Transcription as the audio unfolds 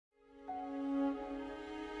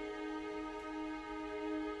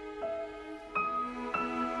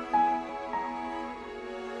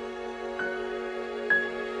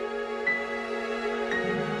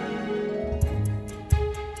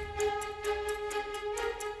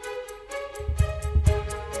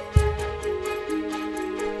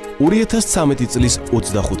2013 წლის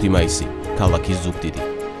 25 მაისი, ქალაქი ზუგდიდი.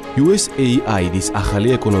 USAID-ის ახალი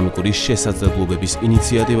ეკონომიკური შესაძლებლობების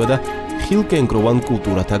ინიციატივა და ხილკენკროვან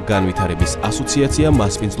კულტურათა განვითარების ასოციაცია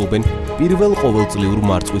მასპინძლობენ პირველ ყოველწლიურ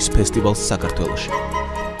მარწყვის ფესტივალს საქართველოში.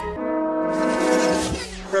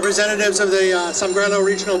 Representatives of the Samgrelo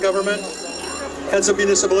Regional Government, heads of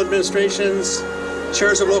municipal administrations,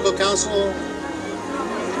 chairs of local council,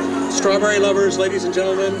 strawberry lovers, ladies and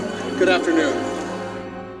gentlemen, good afternoon.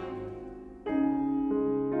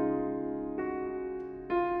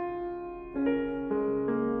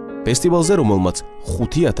 ფესტივალზე, რომელმაც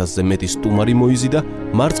 5000-ზე მეტი სტუმარი მოიზიდა,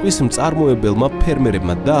 მარწყვის მწარმოებელმა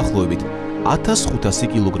ფერმერებმა დაახლოებით 1500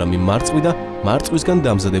 კილოგრამი მარწყვი და მარწყვისგან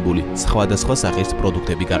დამზადებული სხვადასხვა სახის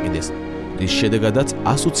პროდუქტები გაყიდეს, რის შედეგადაც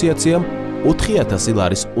ასოციაციამ 4000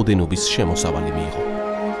 ლარის ოდენობის შემოსავალი მიიღო.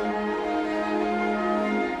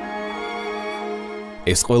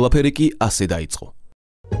 ეს ყველაფერი კი ასე დაიწყო.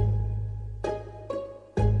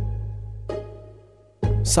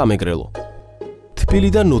 სამეგრელო თბილი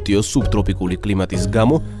და ნოტიო სუბტროპიკული კლიმატის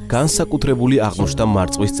გამო განსაკუთრებული აღმოჩნდა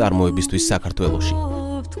მარწვის წარმოებისთვის საქართველოში.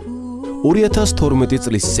 2012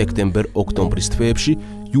 წლის სექტემბერ-ოქტომბრის თვეებში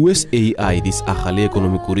USAID-ის ახალი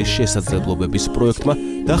ეკონომიკური შესაძლებლობების პროექტმა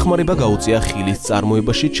დახმარება გაუწია ხილის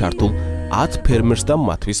წარმოებაში ჩართულ 10 ფერმერს და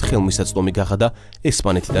მათთვის ხელმისაწვდომი გახადა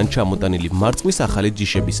ესპანეთიდან ჩამოტანილი მარწვის ახალი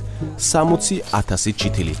ჯიშების 60,000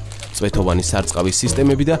 ჩითილი, წვეთოვანი სარწყავის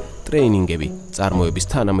სისტემები და ტრეინინგები წარმოების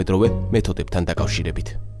თანამედროვე მეთოდებთან დაკავშირებით.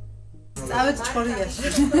 წავედ ჩხორიაში.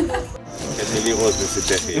 კეთილი იყოს მისი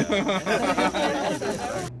ფეხია.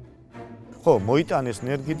 ხო, მოიტანეს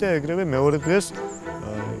ნერგი და ეგრევე მეორე დღეს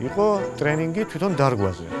იყო ტრენინგი თვითონ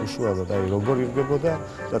დარგვაზე, უშუალოდ, აი როგორ ირგებოდა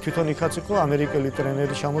და თვითონ იქაც იყო ამერიკელი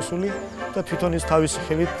ტრენერი ჩამოსული და თვითონ ის თავისი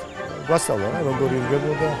ხელით გვასწავლა, როგორ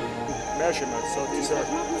ირგებოდა. Measurements, so these are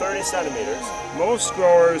 30 centimeters. Most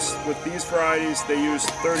growers with these varieties, they use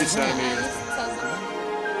 30 centimeters.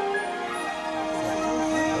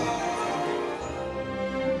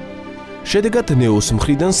 შედეგად ნეოს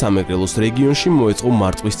მხრიდან სამეგრელოს რეგიონში მოეწყო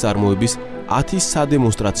მარწვის წარმოების 10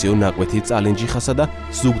 სადემონსტრაციო ნაკვეთი წალენჯიხასა და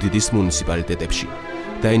ზუგდიდის მუნიციპალიტეტებში.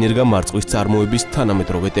 დაინერგა მარწვის წარმოების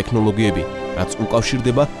თანამედროვე ტექნოლოგიები, რაც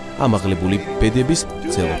უკავშირდება ამაღლებული ბედების,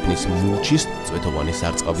 ძელოფნის მულჩის, წვეთოვანი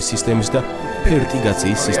სარწყავის სისტემის და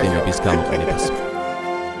ფერტიგაციის სისტემების გამოყენებას.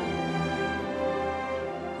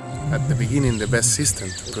 At the beginning, the best system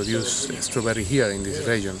to produce strawberry here in this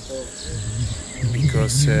region,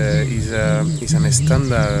 because it's a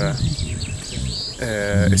standard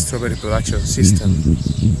strawberry production system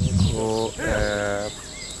who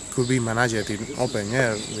could be managed in open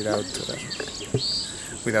air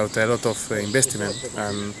without a lot of investment,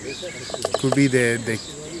 and could be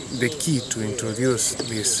the key to introduce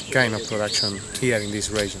this kind of production here in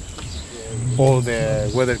this region. All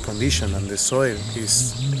the weather condition and the soil is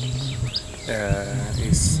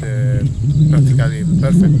practically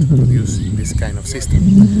perfect to produce this kind of system,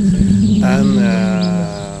 and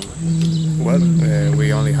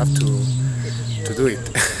we only have to do it.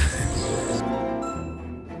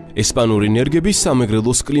 ესპანური ნერგები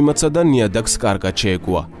სამეგრელოს კლიმატსა და ნიადაგს კარგად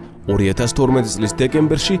შეეგუა. 2012 წლის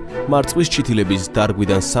დეკემბერში მარწვის ჩითილების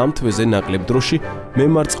დარგვიდან 3 თვეზე ნაკლებ დროში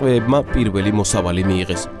მემარწყვეებმა პირველი მოსავალი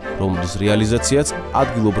მიიღეს, რომლის რეალიზაციაც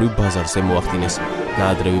ადგილობრივ ბაზარზე მოახდინეს.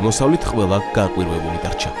 ნაადრევი მოსავლით ყველა გაკვირვებული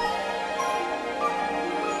დარჩა.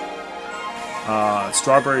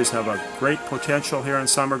 Strawberries have a great potential here in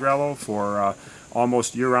Samegrelo for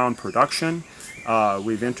almost year-round production.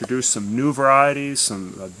 We've introduced some new varieties, some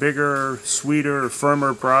bigger, sweeter,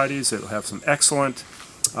 firmer varieties that have some excellent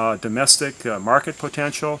domestic market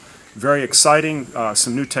potential. Very exciting,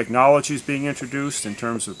 some new technologies being introduced in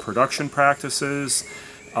terms of production practices,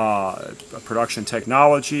 production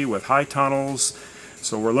technology with high tunnels.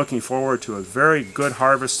 So we're looking forward to a very good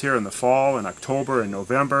harvest here in the fall, in October and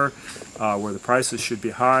November, where the prices should be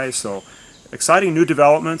high. So exciting new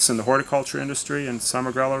developments in the horticulture industry in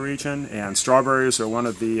Samegrelo region, and strawberries are one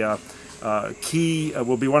of the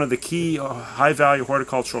will be one of the key high-value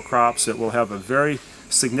horticultural crops that will have a very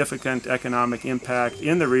significant economic impact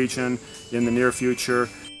in the region in the near future.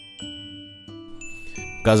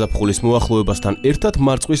 გაზაფხულის მოახლოებასთან ერთად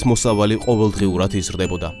მარწვის მოსავალი ყოველდღიურად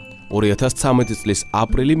იზრდებოდა. 2013 წლის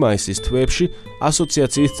აპრილი-მაისის თვეებში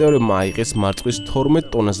ასოციაციის წევრებმა აიღეს მარწვის 12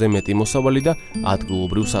 ტონაზე მეტი მოსავალი და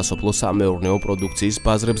ადგილობრივ სასოფლო-სამეურნეო პროდუქციის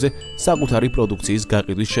ბაზრებზე საკუთარი პროდუქციის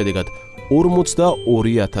გაყიდვის შედეგად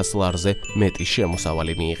 42000 ლარზე მეტი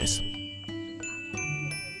შემოსავალი მიიღეს.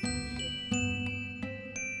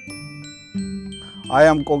 აი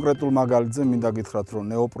ამ კონკრეტულ მაგალითზე მინდა გითხრათ, რომ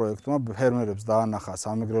ნეო პროექტმა ფერმერებს დაანახა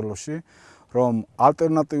სამეგრელოში, რომ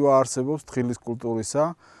ალტერნატივა არსებობს თხილის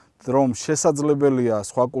კულტურისა რომ შესაძლებელია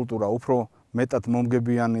სხვა კულტურა უფრო მეტად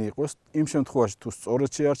მომგებიანი იყოს, იმ შემთხვევაში თუ სწორედ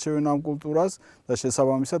შეარჩევენ ამ კულტურას და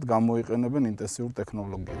შესაბამისად გამოიყენებენ ინტენსიურ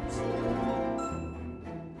ტექნოლოგიებს.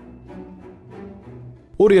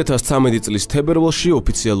 2013 წლის თებერვალში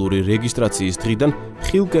ოფიციალური რეგისტრაციის დღიდან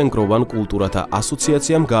ხილკენკროვან კულტურათა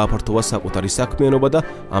ასოციაციამ გააფართოვა საკუთარი საქმიანობა და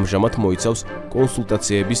ამჟამად მოიცავს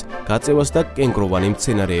კონსულტაციების, გაწევას და კენკროვანი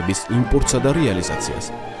მცენარეების იმპორტსა და რეალიზაციას.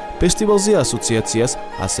 ფესტივალზე ასოციაციას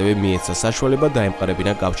ასევე მიეცა საშუალება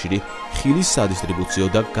დაემყარებინა კავშირი ხილის სადისტრიბუციო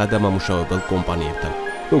და გადამამუშავებელ კომპანიებთან,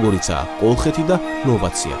 როგორიცაა კოლხეთი და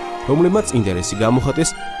ნოვაცია, რომლებმაც ინტერესი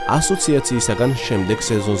გამოხატეს ასოციაციისაგან შემდეგ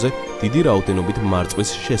სეზონზე დიდი რაოდენობით მარწყვის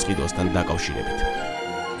შესყიდვასთან დაკავშირებით.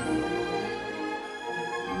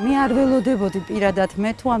 მე არ ველოდებოდი პირადად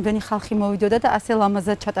მე თუ ამდენი ხალხი მოვიდოდა და ასე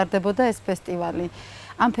ლამაზად ჩატარდებოდა ეს ფესტივალი.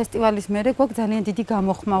 ამ ფესტივალის მერე გვაქვს ძალიან დიდი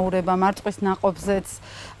გამოხმაურება, მარწყვის ნაყოფზეც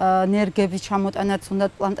ნერგების ჩამოტანაც უნდა,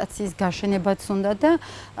 პლანტაციის გაშენებაც უნდა და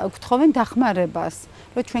გვთხოვენ დახმარებას,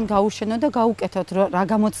 რომ ჩვენ გაუშენოთ და გაუკეთოთ, რა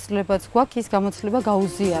გამოცდილებაც გვაქვს, ის გამოცდილება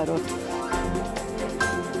გაუზიაროთ.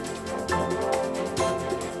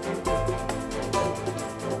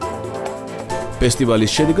 ფესტივალის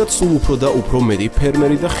შედეგად სულ უფრო და უფრო მეტი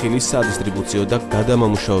ფერმერი და ხილის სადისტრიბუციო და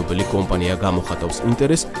გადამამუშავებელი კომპანია გამოხატავს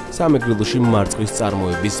ინტერესს სამეგრელოში მარწყვის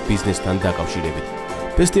წარმოების ბიზნესთან დაკავშირებით.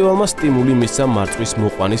 ფესტივალმა სტიმული მისცა მარწყვის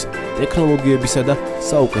მოყვანის, ტექნოლოგიებისა და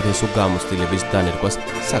საუკეთესო გამოცდილების დანერგვას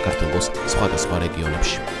საქართველოს სხვადასხვა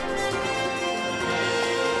რეგიონებში.